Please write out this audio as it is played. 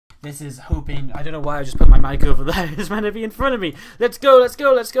This is hoping. I don't know why I just put my mic over there. It's meant to be in front of me. Let's go, let's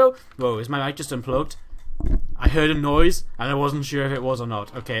go, let's go. Whoa, is my mic just unplugged? I heard a noise and I wasn't sure if it was or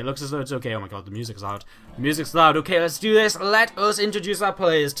not. Okay, it looks as though it's okay. Oh my god, the music's loud. The music's loud. Okay, let's do this. Let us introduce our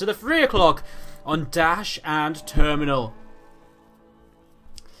players to the 3 o'clock on Dash and Terminal.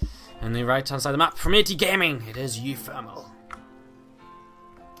 And the right hand side of the map from AT Gaming, it is uThermal.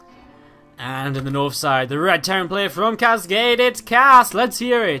 And in the north side, the red Terran player from Cascade, it's Kas. Let's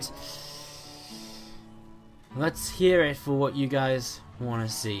hear it. Let's hear it for what you guys want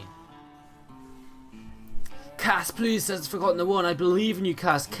to see. Kas, please, says Forgotten the One. I believe in you,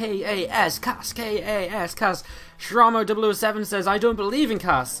 Kas. K-A-S. Kas. K-A-S. Kas. Shramo007 says, I don't believe in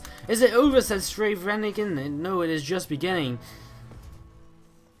Kas. Is it over, says Stray Rennigan. No, it is just beginning.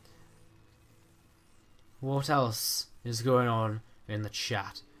 What else is going on in the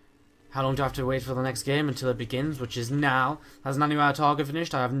chat? How long do I have to wait for the next game until it begins, which is now? Has Naniwa Target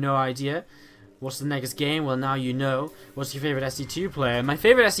finished? I have no idea. What's the next game? Well, now you know. What's your favorite SC2 player? My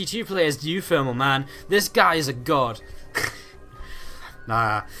favorite SC2 player is uThermal, man. This guy is a god.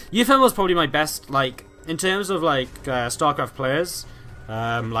 Nah. uThermal is probably my best, like, in terms of, like, StarCraft players,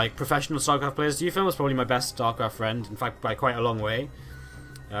 like, professional StarCraft players, uThermal is probably my best StarCraft friend, in fact, by quite a long way.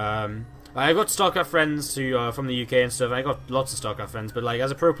 I've got StarCraft friends who from the UK and stuff. I got lots of StarCraft friends, but like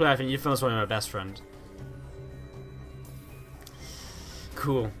as a pro player, I think uThermal is probably my best friend.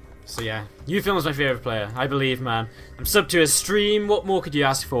 Cool. So yeah, uThermal is my favorite player. I believe, man. I'm sub to his stream. What more could you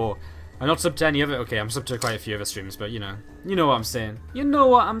ask for? I'm not sub to any other. Okay, I'm sub to quite a few other streams, but you know what I'm saying. You know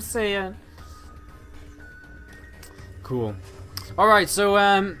what I'm saying. Cool. All right, so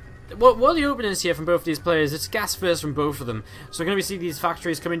what are the openings here from both of these players? It's gas first from both of them. So we're going to see these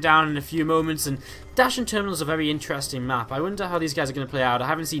factories coming down in a few moments, and Dash and Terminal is a very interesting map. I wonder how these guys are going to play out. I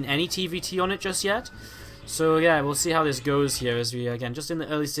haven't seen any TvT on it just yet. So yeah, we'll see how this goes here as we, again, just in the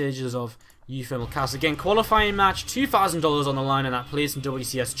early stages of uThermal Kas. Again, qualifying match, $2,000 on the line in that place in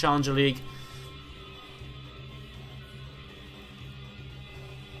WCS Challenger League.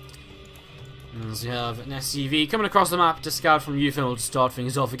 As we have an SCV coming across the map to scout from uThermal to start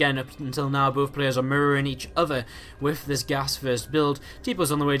things off. Again, up until now, both players are mirroring each other with this gas first build.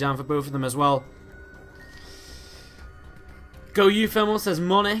 T-Po's on the way down for both of them as well. Go uThermal, says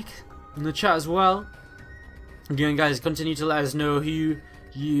Monic in the chat as well. Again, guys, continue to let us know who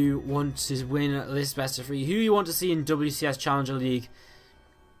you want to win this best of 3, who you want to see in WCS Challenger League.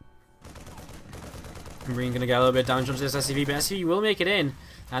 We're going to get a little bit down jumps to this SCV, but SCV will make it in.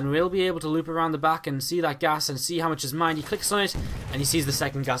 And we'll be able to loop around the back and see that gas and see how much is mined. He clicks on it and he sees the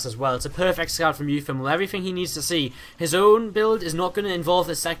second gas as well. It's a perfect scout from uThermal. Everything he needs to see. His own build is not going to involve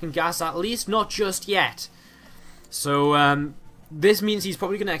the second gas, at least not just yet. So this means he's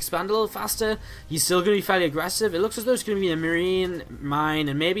probably going to expand a little faster. He's still going to be fairly aggressive. It looks as though it's going to be a marine, mine,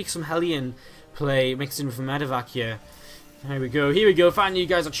 and maybe some Hellion play mixed in with a medevac here. Here we go, here we go. Finally, you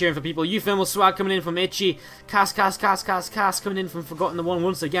guys are cheering for people. uThermal swag coming in from Itchy. Kas coming in from Forgotten the One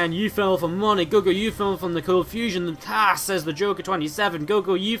once again. uThermal from Monic. Go uThermal from the Cold Fusion. Kas, says the Joker 27. Go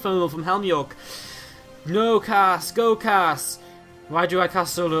uThermal from Helmyork. No, Kas. Go, Kas. Why do I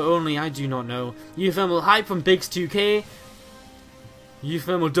cast solo only? I do not know. uThermal hype from Biggs2K.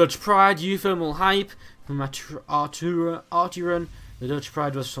 uThermal Dutch Pride. uThermal hype from Arturan. The Dutch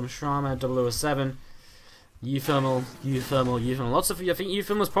Pride was from Shrama007. uThermal. Lots of, I think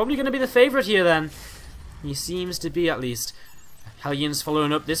uThermal's probably going to be the favourite here then. He seems to be, at least. Hellions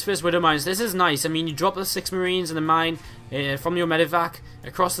following up this first Widow Mines. This is nice. I mean, you drop the 6 Marines in the mine from your medevac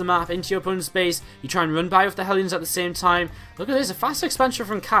across the map into your opponent's base. You try and run by with the Hellions at the same time. Look at this, a fast expansion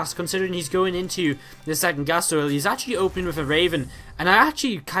from Kas, considering he's going into the second gas oil. He's actually opening with a Raven. And I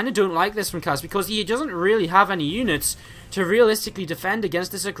actually kind of don't like this from Kas because he doesn't really have any units to realistically defend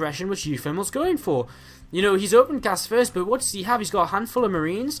against this aggression which uThermal's going for. You know, he's opened gas first, but what does he have? He's got a handful of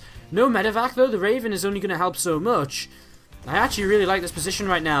Marines. No medevac, though. The Raven is only going to help so much. I actually really like this position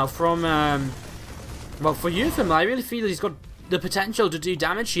right now from, well, for uThermal. I really feel he's got the potential to do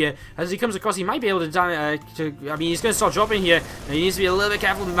damage here. As he comes across, he might be able to I mean, he's going to start dropping here, and he needs to be a little bit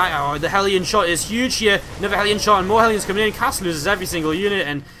careful. Oh, the Hellion shot is huge here. Another Hellion shot, and more Hellions coming in. Kas loses every single unit,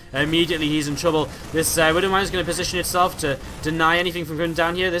 and immediately he's in trouble. This Widow Mine is going to position itself to deny anything from going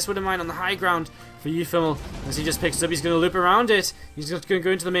down here. This Widow Mine on the high ground for uThermal, as he just picks it up, he's going to loop around it. He's going to go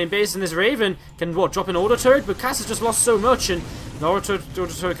into the main base, and this Raven can, what, drop an auto turret? But Kas has just lost so much, and the auto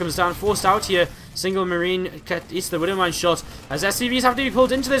turret comes down, forced out here. Single Marine eats the Widow Mine shot, as SCVs have to be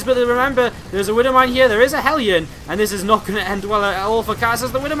pulled into this, but remember, there's a Widow Mine here, there is a Hellion, and this is not going to end well at all for Kas,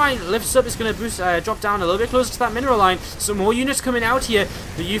 as the Widow Mine lifts up, it's going to boost, drop down a little bit closer to that mineral line. Some more units coming out here.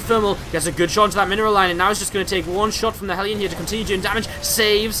 The uThermal gets a good shot into that mineral line, and now it's just going to take one shot from the Hellion here to continue doing damage.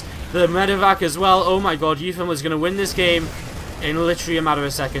 Saves the medevac as well. Oh my god, uThermal is going to win this game in literally a matter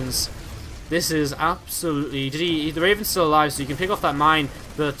of seconds. This is absolutely... The Raven's still alive, so you can pick off that mine,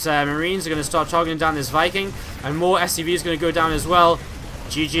 but Marines are going to start targeting down this Viking, and more SCV is going to go down as well.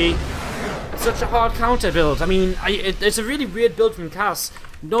 GG. It's such a hard counter build. I mean, it's a really weird build from Kas.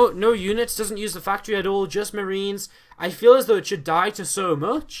 No units, doesn't use the factory at all, just Marines. I feel as though it should die to so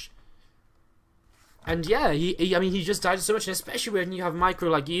much. And yeah, I mean, he just died to so much, and especially when you have micro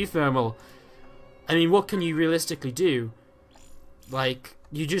like uThermal. I mean, what can you realistically do? Like...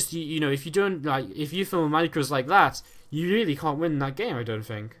 You know, if you don't, like, if you film micros like that, you really can't win that game, I don't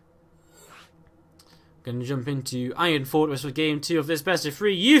think. Gonna jump into Iron Fortress for game 2 of this best of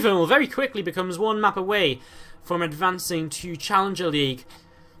 3. uThermal very quickly becomes one map away from advancing to Challenger League.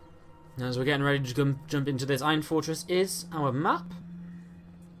 As we're getting ready to jump into this, Iron Fortress is our map.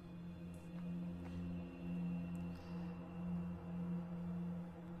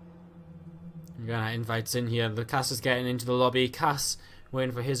 We're gonna invites in here. The Kas is getting into the lobby. Kas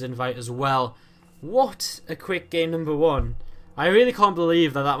waiting for his invite as well. What a quick game number 1. I really can't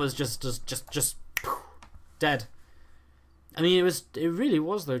believe that was just dead. I mean, it really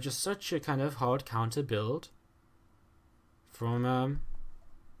was though, just such a kind of hard counter build from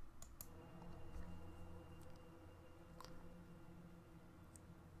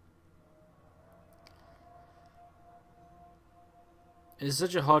it's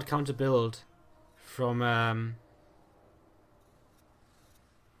such a hard counter build from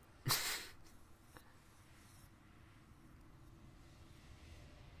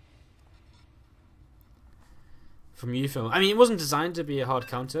from uThermal. I mean, it wasn't designed to be a hard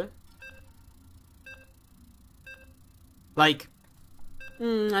counter. Like,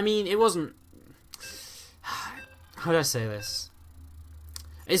 I mean, it wasn't... How do I say this?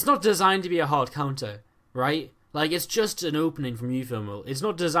 It's not designed to be a hard counter, right? Like, it's just an opening from uThermal. It's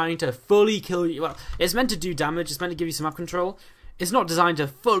not designed to fully kill you. Well, it's meant to do damage. It's meant to give you some map control. It's not designed to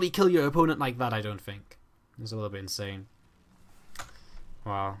fully kill your opponent like that, I don't think. It's a little bit insane.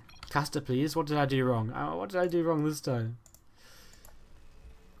 Wow. Caster, please. What did I do wrong? Oh, what did I do wrong this time?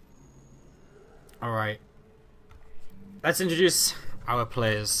 Alright. Let's introduce our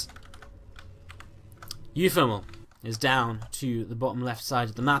players. uThermal is down to the bottom left side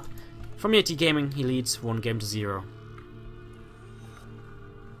of the map. From ET Gaming, he leads 1-0.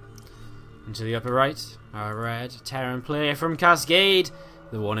 And to the upper right, our red Terran player from Cascade,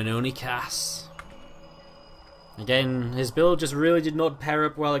 the one and only Kas. Again, his build just really did not pair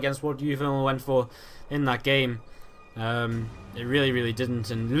up well against what uThermal went for in that game. It really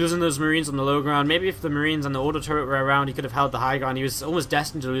didn't. And losing those Marines on the low ground, maybe if the Marines and the auto turret were around, he could have held the high ground. He was almost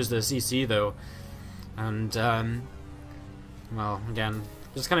destined to lose the CC though. And, well, again,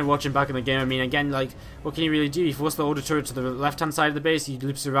 just kind of watching back in the game, I mean, again, like, what can you really do? He forced the auto turret to the left-hand side of the base, he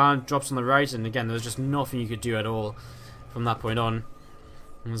loops around, drops on the right, and again, there's just nothing you could do at all from that point on.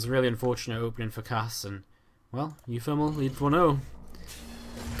 It was a really unfortunate opening for Kas, and, well, uThermal lead 1-0.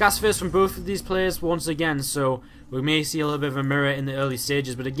 Gas first from both of these players once again, so we may see a little bit of a mirror in the early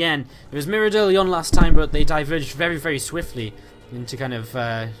stages, but again, it was mirrored early on last time, but they diverged very swiftly into kind of,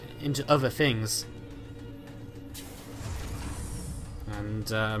 into other things. And,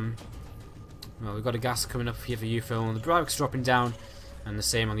 well, we've got a gas coming up here for uThermal, the Bravox dropping down, and the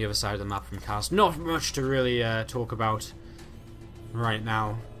same on the other side of the map from Kas. Not much to really talk about right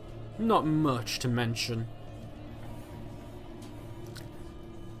now. Not much to mention.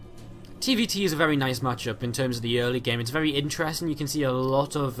 TvT is a very nice matchup in terms of the early game. It's very interesting. You can see a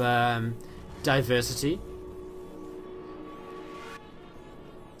lot of diversity.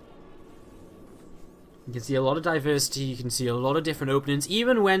 You can see a lot of diversity, you can see a lot of different openings.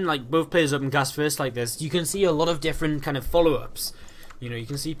 Even when like both players open gas first like this, you can see a lot of different kind of follow-ups. You know, you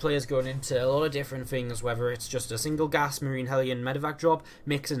can see players going into a lot of different things, whether it's just a single gas, Marine, Hellion, Medevac drop,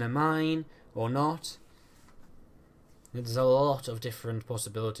 mixing a mine, or not. There's a lot of different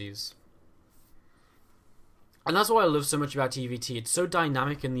possibilities. And that's what I love so much about TvT. It's so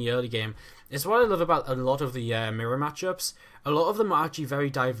dynamic in the early game. It's what I love about a lot of the mirror matchups. A lot of them are actually very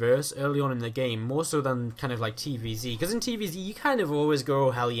diverse early on in the game, more so than kind of like TvZ. Because in TvZ, you kind of always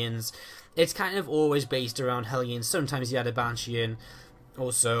go Hellions. It's kind of always based around Hellions. Sometimes you add a Banshee in.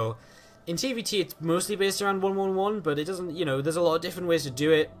 Also, in TvT, it's mostly based around 1-1-1, but it doesn't, you know, there's a lot of different ways to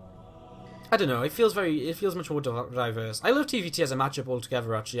do it. I don't know, it feels much more diverse. I love TvT as a matchup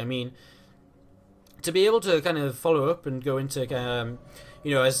altogether, actually. I mean, to be able to kind of follow up and go into,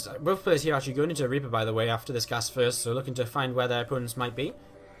 you know, as both players here actually going into a Reaper, by the way, after this gas first, so looking to find where their opponents might be.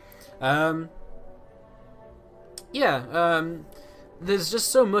 There's just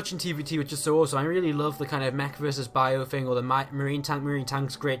so much in TvT which is so awesome. I really love the kind of mech versus bio thing, or the marine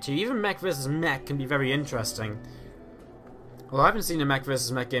tank's great too. Even mech versus mech can be very interesting. Well, I haven't seen a mech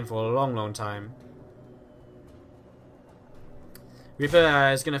versus mech game for a long time.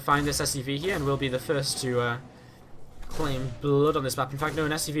 Reaper is going to find this SCV here and will be the first to claim blood on this map. In fact, no,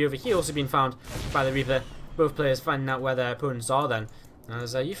 an SCV over here also being found by the Reaper. Both players finding out where their opponents are then.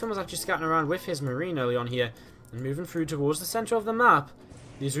 As uThermal was actually scouting around with his marine early on here and moving through towards the centre of the map.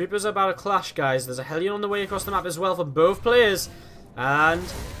 These Reapers are about to clash, guys. There's a Hellion on the way across the map as well for both players. And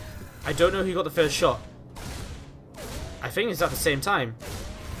I don't know who got the first shot. I think it's at the same time.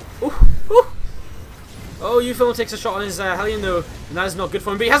 Ooh, ooh. Oh, uThermal takes a shot on his Hellion though, and that is not good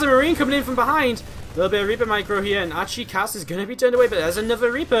for him. But he has a Marine coming in from behind. A little bit of Reaper micro here, and actually Kas is going to be turned away, but there's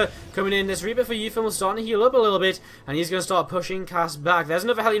another Reaper coming in. This Reaper for uThermal starting to heal up a little bit, and he's going to start pushing Kas back. There's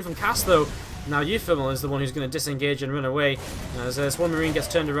another Hellion from Kas though. Now uThermal is the one who's going to disengage and run away, as this one Marine gets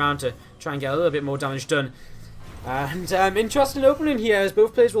turned around to try and get a little bit more damage done. And interesting opening here, as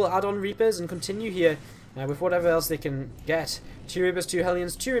both players will add on Reapers and continue here with whatever else they can get. 2 Reapers, 2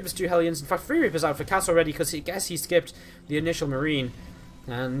 Hellions, 2 Reapers, 2 Hellions. In fact, 3 Reapers out for Kas already, because I guess he skipped the initial Marine.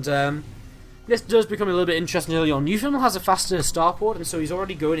 And this does become a little bit interesting early on. uThermal has a faster starport, and so he's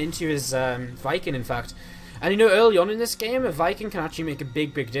already going into his Viking, in fact. And you know, early on in this game, a Viking can actually make a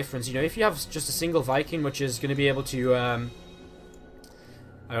big difference. You know, if you have just a single Viking, which is going to be able to... I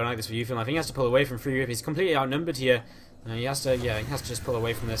don't like this for uThermal. I think he has to pull away from 3 Reapers. He's completely outnumbered here. He has to just pull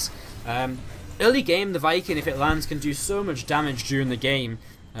away from this. Early game, the Viking, if it lands, can do so much damage during the game.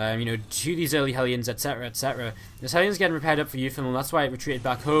 You know, to these early Hellions, etc, etc. This Hellion's getting repaired up for uThermal, that's why it retreated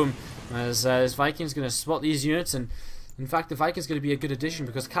back home. As this Viking's going to spot these units, and in fact the Viking's going to be a good addition,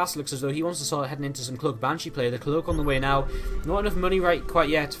 because Kas looks as though he wants to start heading into some Cloak Banshee play. The Cloak on the way now. Not enough money right quite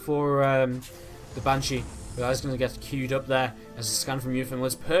yet for the Banshee. But that's going to get queued up there as a scan from uThermal.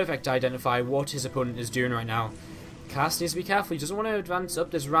 It's perfect to identify what his opponent is doing right now. Kas needs to be careful. He doesn't want to advance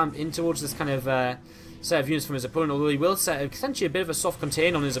up this ramp in towards this kind of set of units from his opponent, although he will set essentially a bit of a soft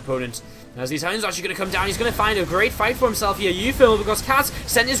contain on his opponent. As these Hounds are actually going to come down, he's going to find a great fight for himself here. uThermal, because Kas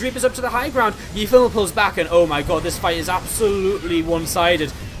sent his Reapers up to the high ground. uThermal pulls back, and oh my god, this fight is absolutely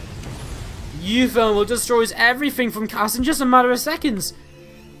one-sided. uThermal destroys everything from Kas in just a matter of seconds.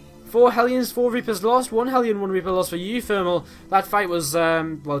 4 Hellions, 4 Reapers lost, 1 Hellion, 1 Reaper lost for uThermal. That fight was,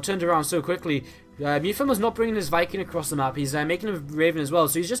 well, turned around so quickly. uThermal's not bringing his Viking across the map. He's making a Raven as well,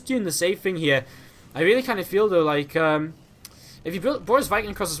 so he's just doing the safe thing here. I really kind of feel, though, like, if he brought his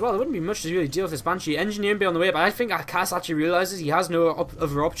Viking across as well, there wouldn't be much to really deal with this Banshee. Engineering be on the way, but I think Kas actually realizes he has no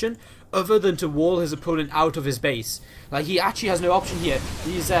other option other than to wall his opponent out of his base. Like, he actually has no option here.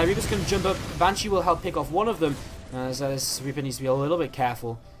 These Reapers can jump up. Banshee will help pick off one of them, as this Reaper needs to be a little bit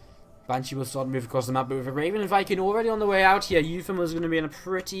careful. Banshee will start to move across the map, but with a Raven and Viking already on the way out here, uThermal is going to be in a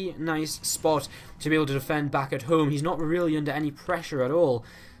pretty nice spot to be able to defend back at home. He's not really under any pressure at all.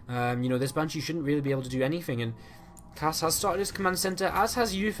 You know, this Banshee shouldn't really be able to do anything, and Kas has started his command center, as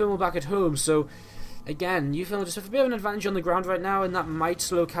has uThermal back at home, so again, uThermal just have a bit of an advantage on the ground right now, and that might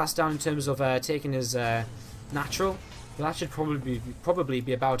slow Kas down in terms of taking his natural, but that should probably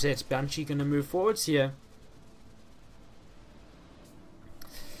be about it. Banshee going to move forwards here.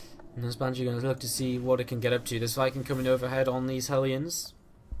 And this Banshee going to look to see what it can get up to. This Viking coming overhead on these Hellions.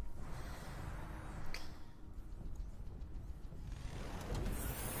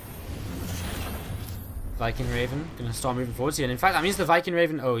 Viking Raven going to start moving forwards here. And in fact, that means the Viking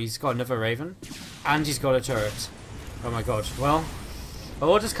Raven... Oh, he's got another Raven. And he's got a turret. Oh my god. Well,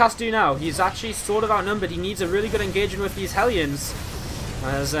 what does Kas do now? He's actually sort of outnumbered. He needs a really good engagement with these Hellions.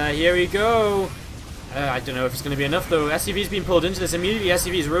 As here we go. I don't know if it's going to be enough though. SCV's been pulled into this immediately.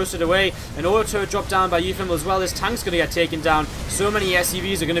 SCV's roasted away. An auto turret dropped down by uThermal as well. This tank's going to get taken down. So many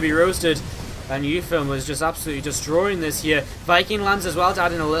SCVs are going to be roasted. And uThermal is just absolutely destroying this here. Viking lands as well to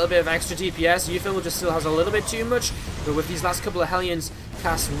add in a little bit of extra DPS. uThermal just still has a little bit too much. But with these last couple of Hellions,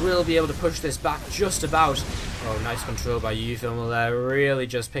 Kas will be able to push this back just about. Oh, nice control by uThermal there. Really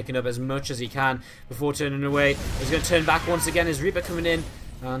just picking up as much as he can before turning away. He's going to turn back once again. His Reaper coming in.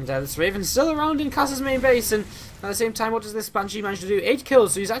 And this Raven's still around in Kas's main base, and at the same time, what does this Banshee manage to do? 8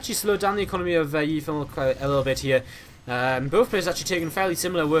 kills, so he's actually slowed down the economy of uThermal a little bit here. Both players actually taking fairly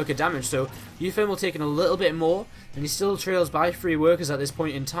similar worker damage, so uThermal taking a little bit more, and he still trails by 3 workers at this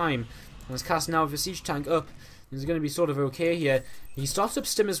point in time. And as Kas now with a siege tank up, he's going to be sort of okay here. He starts up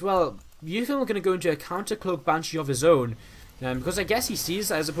Stim as well. uThermal going to go into a counter cloak Banshee of his own. Because I guess he sees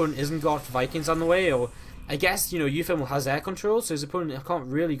that his opponent isn't got Vikings on the way, or I guess, you know, uThermal has air control, so his opponent can't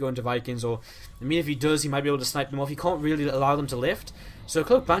really go into Vikings, or, I mean, if he does, he might be able to snipe them off. He can't really allow them to lift. So a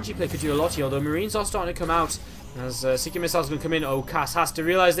Cloak Banshee play could do a lot here, although Marines are starting to come out, as Seeker Missile's going to come in. Oh, Kas has to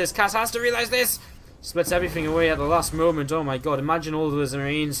realize this. Kas has to realize this! Splits everything away at the last moment. Oh my god, imagine all those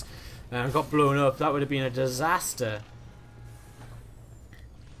Marines got blown up. That would have been a disaster.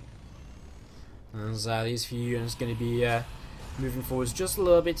 As these few units going to be moving forwards just a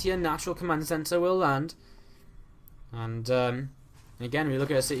little bit here. Natural Command Center will land. And again, we look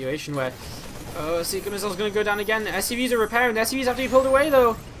at a situation where Seeker Missile's going to go down again. SCVs are repairing. The SCVs have to be pulled away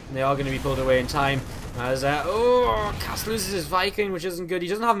though. They are going to be pulled away in time. As Kas loses his Viking, which isn't good. He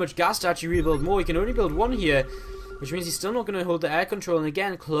doesn't have much gas to actually rebuild more. He can only build one here, which means he's still not going to hold the air control. And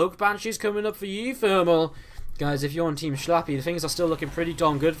again, Cloak Banshee's coming up for uThermal. Guys, if you're on Team Schlappy, the things are still looking pretty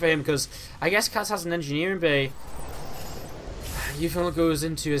darn good for him, because I guess Kas has an engineering bay. uThermal goes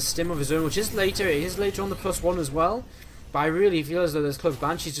into a stim of his own, which is later. It is later on the +1 as well. But I really feel as though this Cloak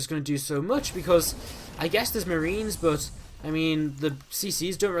Banshee's just going to do so much, because I guess there's Marines, but I mean, the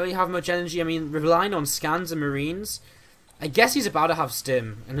CCs don't really have much energy. I mean, relying on scans and Marines. I guess he's about to have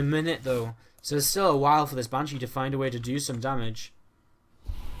stim in a minute, though. So there's still a while for this Banshee to find a way to do some damage.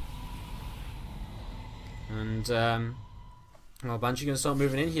 And, well, Banshee going to start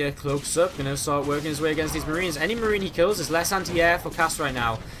moving in here. Cloak's up, going to start working his way against these Marines. Any Marine he kills is less anti-air for Kas right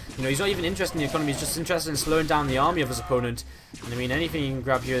now. You know, he's not even interested in the economy, he's just interested in slowing down the army of his opponent. And I mean, anything you can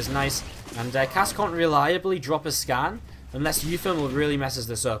grab here is nice. And Kas can't reliably drop a scan unless uThermal really messes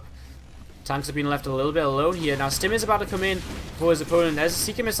this up. Tanks have been left a little bit alone here. Now Stim is about to come in for his opponent. There's a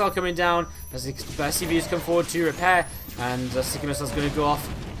Seeker Missile coming down as the SCVs come forward to repair. And the Seeker Missile is going to go off.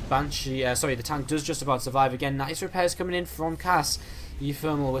 Banshee, sorry, the tank does just about survive again. Nice repairs coming in from Kas.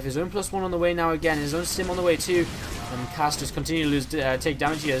 uThermal with his own +1 on the way now again. His own Stim on the way too. And Kas just continue to lose, take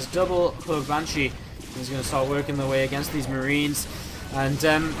damage here. His double Cloak Banshee. He's going to start working the way against these Marines. And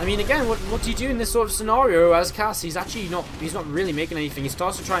I mean, again, what do you do in this sort of scenario as Kas? He's actually not really making anything. He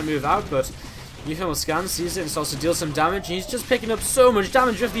starts to try and move out, but uThermal scans, sees it, and starts to deal some damage. And he's just picking up so much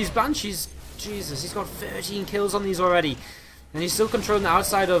damage with these Banshees. Jesus, he's got 13 kills on these already, and he's still controlling the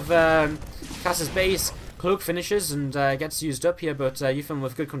outside of Kas's base. Cloak finishes and gets used up here, but uThermal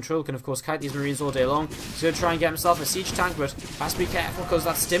with good control can of course kite these Marines all day long. He's going to try and get himself a siege tank, but has to be careful because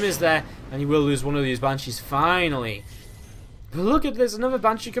that Stim is there, and he will lose one of these Banshees finally. But look at this, another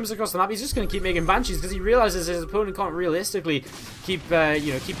Banshee comes across the map. He's just going to keep making Banshees because he realizes his opponent can't realistically keep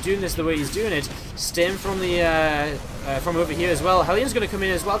doing this the way he's doing it. Stim from the from over here as well. Hellion's going to come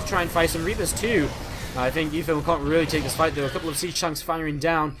in as well to try and fight some Reapers too. I think uThermal can't really take this fight though. A couple of siege tanks firing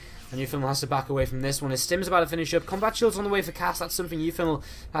down, and uThermal has to back away from this one. His Stim's about to finish up. Combat shield's on the way for Kas. That's something uThermal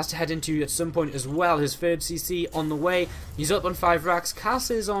has to head into at some point as well. His third CC on the way. He's up on 5 racks.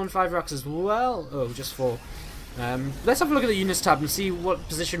 Kas is on 5 racks as well. Oh, just 4. Let's have a look at the units tab and see what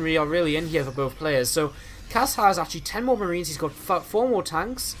position we are really in here for both players. So Kas has actually 10 more Marines, he's got 4 more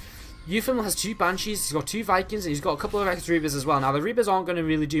tanks. uThermal has 2 Banshees, he's got 2 Vikings, and he's got a couple of extra Reapers as well. Now the Reapers aren't going to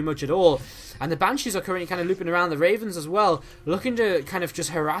really do much at all, and the Banshees are currently kind of looping around the Ravens as well, looking to kind of just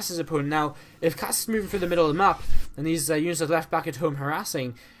harass his opponent. Now if Kas is moving through the middle of the map and these units are left back at home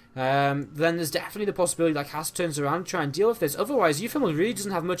harassing, then there's definitely the possibility that Kas turns around and try and deal with this. Otherwise, uThermal really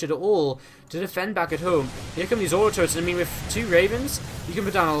doesn't have much at all to defend back at home. Here come these auto turrets, and I mean, with 2 Ravens, you can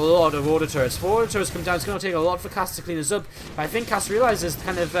put down a lot of auto turrets. 4 auto turrets come down, it's going to take a lot for Kas to clean this up. But I think Kas realizes the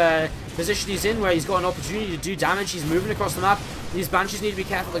kind of position he's in, where he's got an opportunity to do damage. He's moving across the map. These Banshees need to be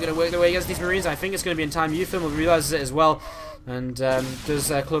careful, they're going to work their way against these Marines. I think it's going to be in time. uThermal realizes it as well, and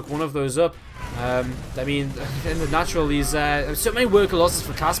does cloak one of those up. I mean, in the natural, these so many worker losses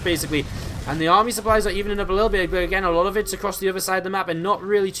for Kas basically, and the army supplies are evening up a little bit, but again, a lot of it's across the other side of the map and not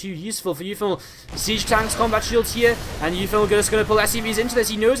really too useful for uThermal. Siege tanks, combat shields here, and uThermal just going to pull SCVs into this.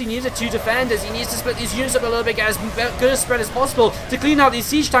 He knows he needs 2 defenders. He needs to split these units up a little bit, get as good a spread as possible to clean out these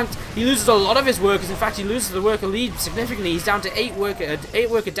siege tanks. He loses a lot of his workers. In fact, he loses the worker lead significantly. He's down to 8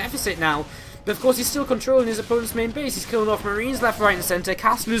 worker deficit now. But of course, he's still controlling his opponent's main base. He's killing off Marines left, right, and centre.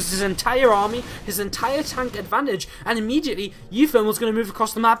 Kas loses his entire army, his entire tank advantage, and immediately uThermal's going to move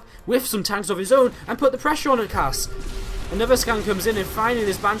across the map with some tanks of his own and put the pressure on at Kas. Another scan comes in, and finally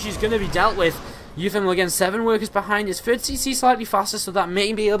this Banshee's going to be dealt with. uThermal again, 7 workers behind. His third CC slightly faster, so that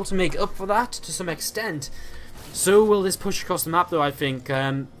may be able to make up for that to some extent. So will this push across the map, though, I think.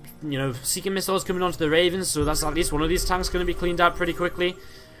 You know, Seeker missiles coming onto the Ravens, so that's at least one of these tanks going to be cleaned out pretty quickly.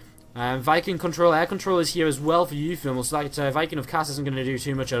 Viking control, air control is here as well for uThermal, so that Viking of Kas isn't going to do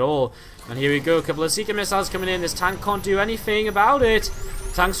too much at all. And here we go, a couple of Seeker missiles coming in. This tank can't do anything about it.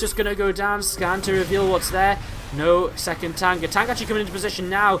 Tank's just going to go down, scan to reveal what's there. No second tank. A tank actually coming into position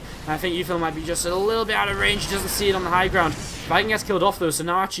now. And I think uThermal might be just a little bit out of range. He doesn't see it on the high ground. Viking gets killed off though, so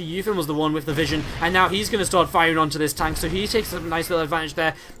now actually uThermal was the one with the vision. And now he's going to start firing onto this tank. So he takes a nice little advantage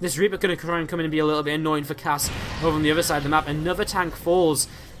there. This Reaper going to try and come in and be a little bit annoying for Kas over on the other side of the map. Another tank falls.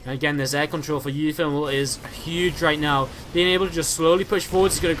 And again, this air control for uThermal is huge right now. Being able to just slowly push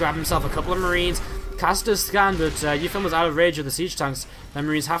forwards, he's going to grab himself a couple of Marines. Kas does scan, but uThermal's out of range of the siege tanks. The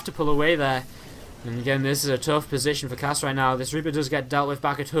Marines have to pull away there. And again, this is a tough position for Kas right now. This Reaper does get dealt with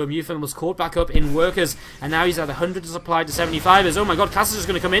back at home. uThermal was caught back up in workers, and now he's at 100 supplied to 75ers. Oh my god, Kas is just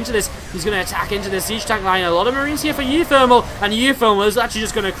going to come into this. He's going to attack into this siege tank line. A lot of Marines here for uThermal, and uThermal is actually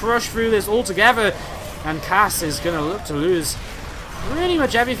just going to crush through this altogether. And Kas is going to look to lose pretty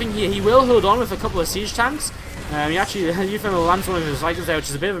much everything here. He will hold on with a couple of siege tanks. He actually, uThermal lands one of his Vikings there, which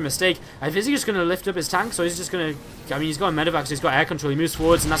is a bit of a mistake. Is he just going to lift up his tank? So he's just going to, I mean, he's got a medevac, so he's got air control. He moves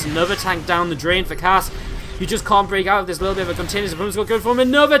forwards, and that's another tank down the drain for Kas. He just can't break out of this little bit of a container. His opponent's got good for him.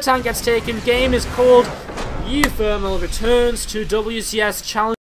 Another tank gets taken. Game is called. uThermal returns to WCS challenge.